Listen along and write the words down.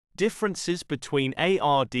Differences between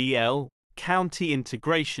ARDL, county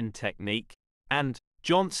integration technique, and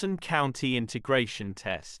Johnson county integration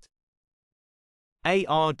test.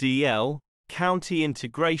 ARDL, county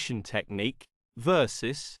integration technique,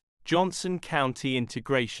 versus Johnson county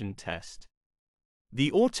integration test.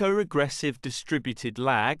 The autoregressive distributed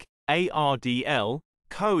lag, ARDL,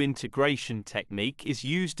 co-integration technique is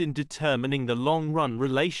used in determining the long-run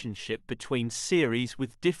relationship between series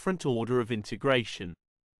with different order of integration.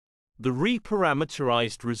 The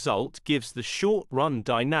reparameterized result gives the short-run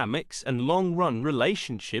dynamics and long-run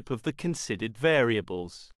relationship of the considered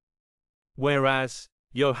variables. Whereas,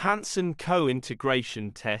 Johansson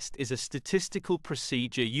co-integration test is a statistical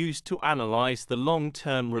procedure used to analyze the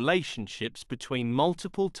long-term relationships between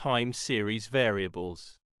multiple time series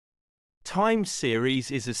variables. Time series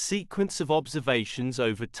is a sequence of observations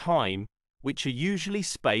over time, which are usually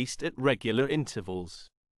spaced at regular intervals.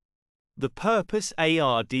 The purpose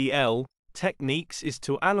ARDL techniques is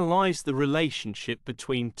to analyze the relationship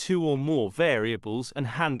between two or more variables and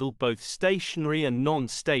handle both stationary and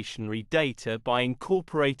non-stationary data by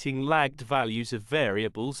incorporating lagged values of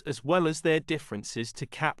variables as well as their differences to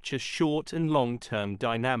capture short and long-term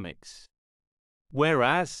dynamics.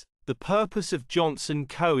 Whereas, the purpose of Johnson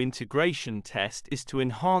co-integration test is to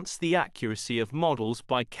enhance the accuracy of models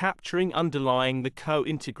by capturing underlying the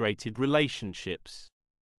co-integrated relationships.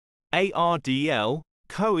 ARDL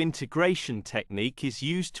co-integration technique is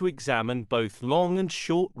used to examine both long and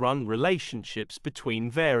short-run relationships between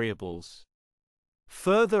variables.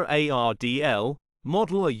 Further ARDL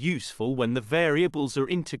models are useful when the variables are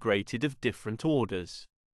integrated of different orders.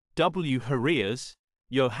 Herrera's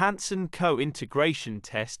Johansson co-integration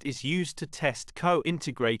test is used to test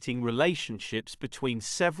co-integrating relationships between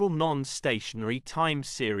several non-stationary time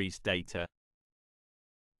series data.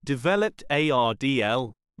 Developed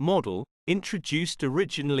ARDL model, introduced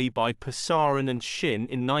originally by Pasarin and Shin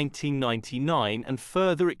in 1999 and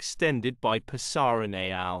further extended by Pasarin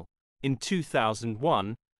et al. In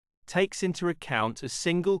 2001, takes into account a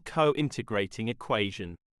single co-integrating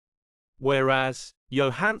equation. Whereas,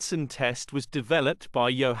 Johansson test was developed by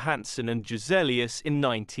Johansson and Giselius in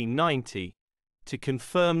 1990, to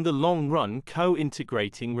confirm the long-run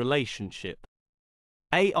co-integrating relationship.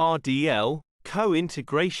 ARDL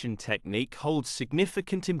co-integration technique holds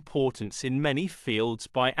significant importance in many fields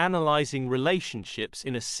by analyzing relationships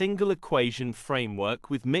in a single equation framework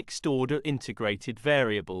with mixed-order integrated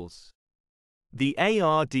variables. The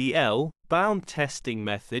ARDL bound testing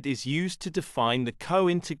method is used to define the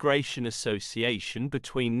co-integration association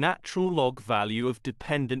between natural log value of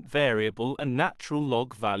dependent variable and natural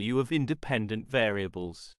log value of independent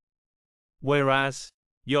variables. Whereas,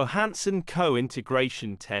 Johansson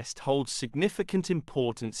co-integration test holds significant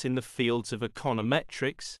importance in the fields of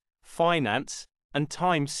econometrics, finance, and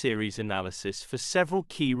time series analysis for several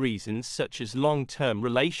key reasons such as long-term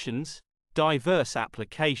relations, diverse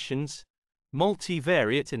applications,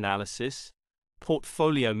 multivariate analysis,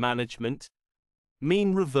 portfolio management,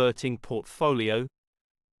 mean reverting portfolio,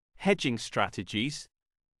 hedging strategies,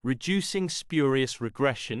 reducing spurious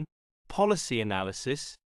regression, policy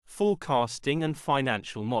analysis, forecasting and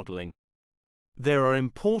financial modeling. There are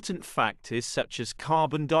important factors such as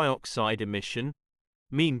carbon dioxide emission,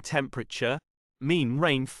 mean temperature, mean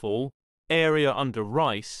rainfall, area under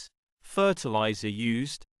rice, fertilizer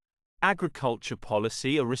used, agriculture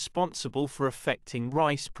policy are responsible for affecting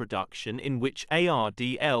rice production, in which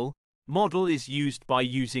ARDL model is used by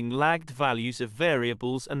using lagged values of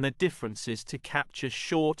variables and their differences to capture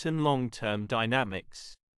short and long-term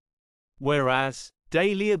dynamics. Whereas,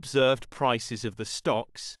 daily observed prices of the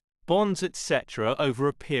stocks, bonds etc. over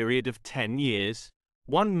a period of 10 years,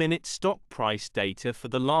 1-minute stock price data for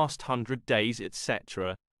the last 100 days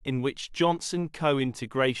etc., in which Johnson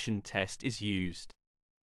co-integration test is used.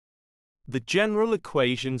 The general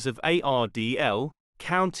equations of ARDL,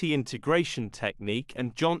 county integration technique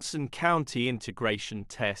and Johnson county integration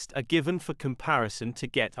test are given for comparison to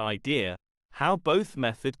get idea how both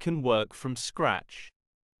method can work from scratch.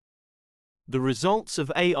 The results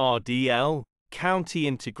of ARDL, county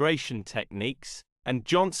integration techniques, and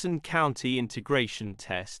Johnson county integration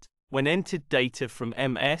test, when entered data from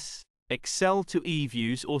MS, Excel to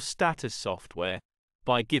eViews or status software,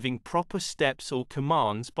 by giving proper steps or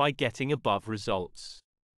commands by getting above results.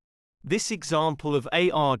 This example of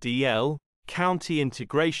ARDL, county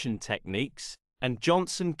integration techniques, and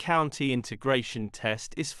Johnson county integration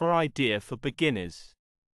test is for idea for beginners.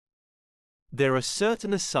 There are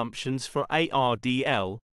certain assumptions for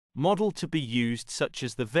ARDL model to be used, such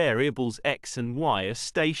as the variables x and y are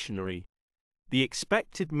stationary. The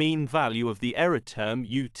expected mean value of the error term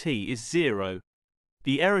ut is 0.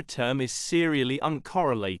 The error term is serially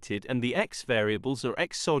uncorrelated and the x variables are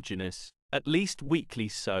exogenous, at least weakly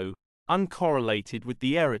so, uncorrelated with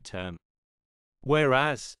the error term.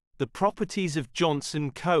 Whereas, the properties of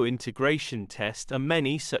Johnson co-integration test are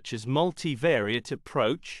many, such as multivariate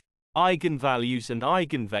approach, eigenvalues and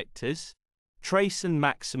eigenvectors, trace and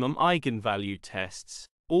maximum eigenvalue tests,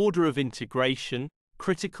 order of integration,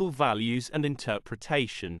 critical values and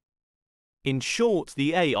interpretation. In short,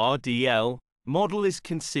 the ARDL model is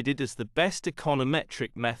considered as the best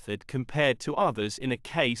econometric method compared to others in a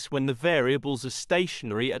case when the variables are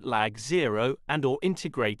stationary at lag 0 and or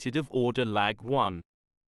integrated of order lag 1.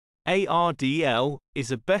 ARDL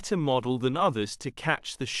is a better model than others to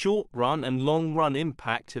catch the short-run and long-run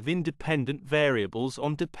impact of independent variables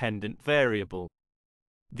on dependent variable.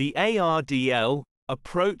 The ARDL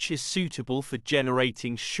approach is suitable for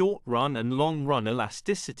generating short-run and long-run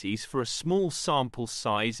elasticities for a small sample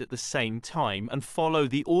size at the same time and follow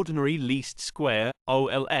the ordinary least square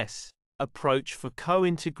 (OLS) approach for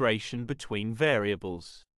co-integration between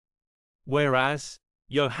variables. Whereas,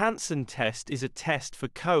 Johansson test is a test for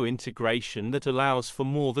co-integration that allows for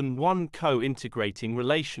more than one co-integrating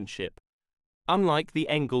relationship, unlike the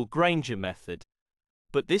Engel-Granger method.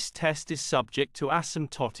 But this test is subject to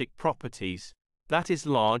asymptotic properties, that is,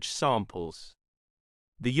 large samples.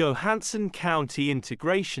 The Johansson-County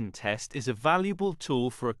integration test is a valuable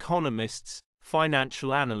tool for economists,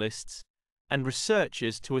 financial analysts, and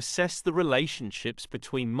researchers to assess the relationships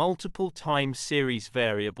between multiple time series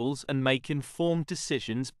variables and make informed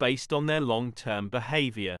decisions based on their long-term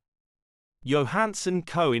behavior. Johansson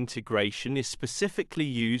co-integration is specifically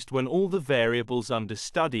used when all the variables under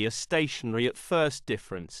study are stationary at first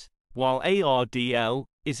difference, while ARDL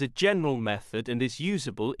is a general method and is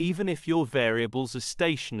usable even if your variables are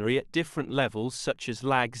stationary at different levels such as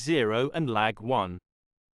lag 0 and lag 1.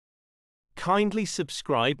 Kindly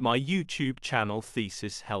subscribe my YouTube channel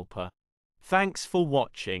Thesis Helper. Thanks for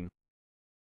watching.